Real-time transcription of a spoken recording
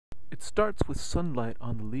It starts with sunlight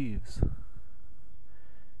on the leaves, and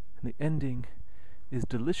the ending is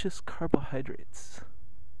delicious carbohydrates.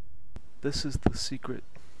 This is the secret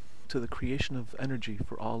to the creation of energy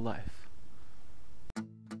for all life.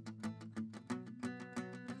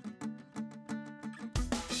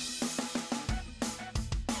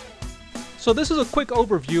 So this is a quick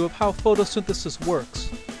overview of how photosynthesis works.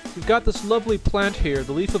 We've got this lovely plant here,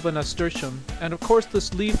 the leaf of a nasturtium, and of course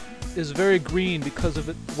this leaf is very green because of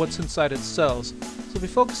what's inside its cells. So if we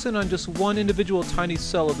focus in on just one individual tiny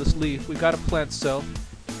cell of this leaf, we've got a plant cell.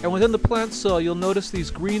 And within the plant cell you'll notice these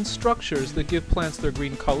green structures that give plants their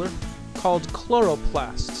green color, called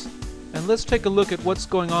chloroplasts. And let's take a look at what's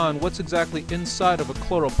going on, what's exactly inside of a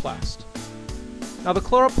chloroplast. Now the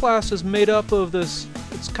chloroplast is made up of this,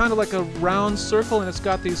 it's kind of like a round circle, and it's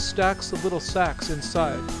got these stacks of little sacs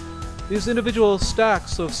inside. These individual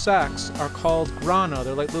stacks of sacs are called grana.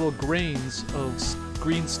 They're like little grains of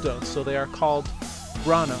green stuff, so they are called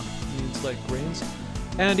grana, means like grains.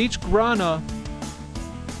 And each grana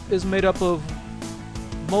is made up of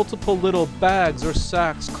multiple little bags or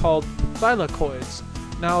sacs called thylakoids.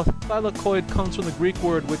 Now thylakoid comes from the Greek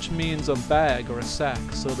word which means a bag or a sac,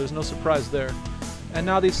 so there's no surprise there. And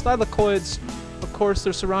now these thylakoids, of course,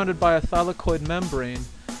 they're surrounded by a thylakoid membrane,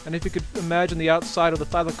 and if you could imagine the outside of the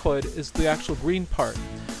thylakoid is the actual green part.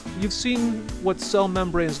 You've seen what cell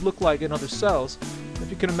membranes look like in other cells. If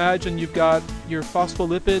you can imagine, you've got your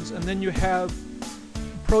phospholipids, and then you have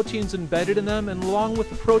proteins embedded in them, and along with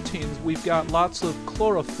the proteins we've got lots of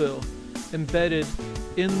chlorophyll embedded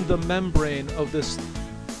in the membrane of this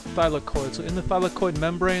thylakoid. So in the thylakoid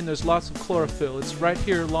membrane there's lots of chlorophyll. It's right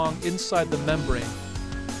here along inside the membrane.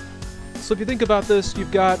 So if you think about this,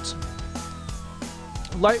 you've got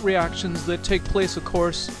light reactions that take place, of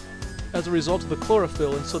course, as a result of the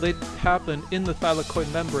chlorophyll, and so they happen in the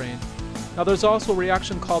thylakoid membrane. Now there's also a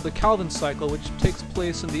reaction called the Calvin cycle, which takes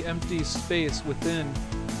place in the empty space within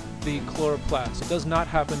the chloroplast. It does not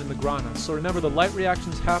happen in the grana. So remember, the light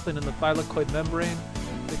reactions happen in the thylakoid membrane.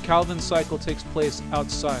 The Calvin cycle takes place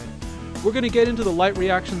outside. We're going to get into the light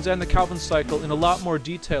reactions and the Calvin cycle in a lot more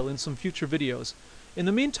detail in some future videos. In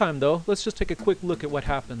the meantime though, let's just take a quick look at what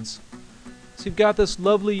happens. So you've got this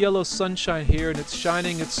lovely yellow sunshine here, and it's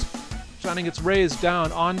shining its rays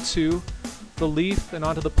down onto the leaf and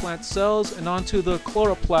onto the plant cells and onto the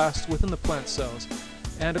chloroplast within the plant cells.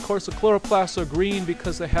 And of course the chloroplasts are green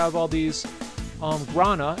because they have all these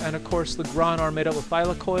grana, and of course the grana are made up of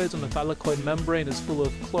thylakoids, and the thylakoid membrane is full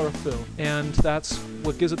of chlorophyll, and that's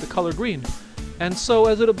what gives it the color green. And so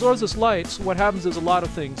as it absorbs this light, what happens is a lot of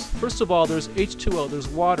things. First of all, there's H2O, there's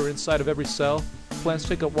water inside of every cell. Plants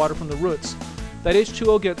take up water from the roots. That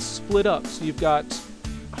H2O gets split up, so you've got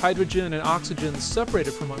hydrogen and oxygen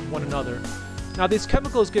separated from one another. Now these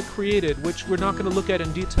chemicals get created, which we're not going to look at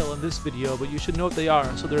in detail in this video, but you should know what they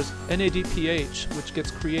are. So there's NADPH, which gets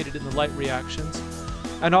created in the light reactions,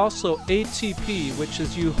 and also ATP, which,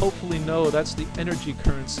 as you hopefully know, that's the energy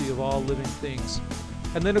currency of all living things.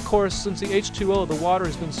 And then of course, since the H2O, the water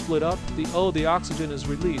has been split up, the O, the oxygen, is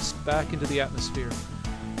released back into the atmosphere.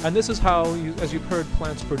 And this is how, as you've heard,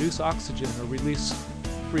 plants produce oxygen or release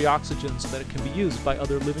free oxygen so that it can be used by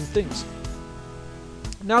other living things.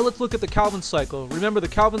 Now let's look at the Calvin cycle. Remember, the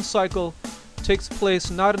Calvin cycle takes place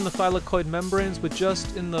not in the thylakoid membranes, but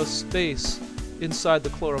just in the space inside the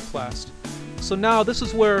chloroplast. So now this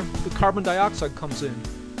is where the carbon dioxide comes in.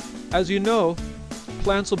 As you know,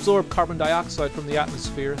 plants absorb carbon dioxide from the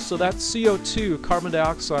atmosphere, so that CO2, carbon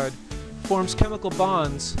dioxide, forms chemical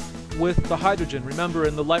bonds with the hydrogen. Remember,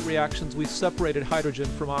 in the light reactions we separated hydrogen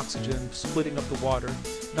from oxygen, splitting up the water.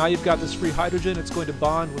 Now you've got this free hydrogen, it's going to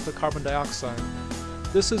bond with the carbon dioxide.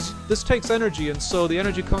 This takes energy, and so the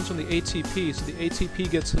energy comes from the ATP, so the ATP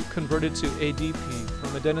gets converted to ADP, from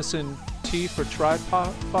adenosine T for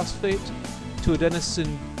triphosphate to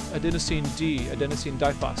adenosine D, adenosine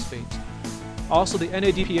diphosphate. Also the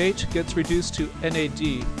NADPH gets reduced to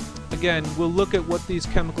NAD. Again, we'll look at what these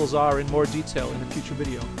chemicals are in more detail in a future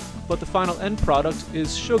video. But the final end product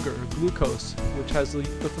is sugar, glucose, which has the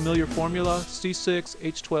familiar formula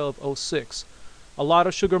C6H12O6. A lot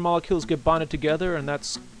of sugar molecules get bonded together, and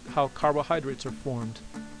that's how carbohydrates are formed.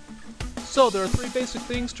 So there are three basic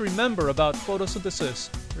things to remember about photosynthesis.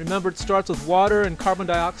 Remember, it starts with water and carbon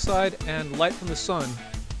dioxide and light from the sun.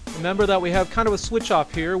 Remember that we have kind of a switch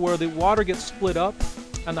off here where the water gets split up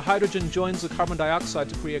and the hydrogen joins the carbon dioxide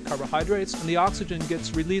to create carbohydrates, and the oxygen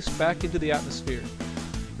gets released back into the atmosphere.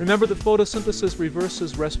 Remember that photosynthesis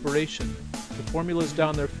reverses respiration. The formula is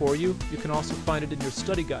down there for you. You can also find it in your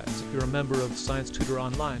study guides if you're a member of Science Tutor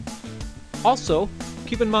Online. Also,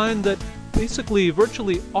 keep in mind that basically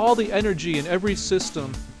virtually all the energy in every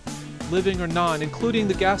system living or non, including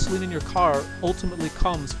the gasoline in your car, ultimately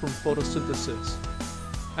comes from photosynthesis.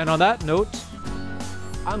 And on that note,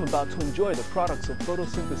 I'm about to enjoy the products of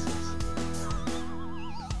photosynthesis.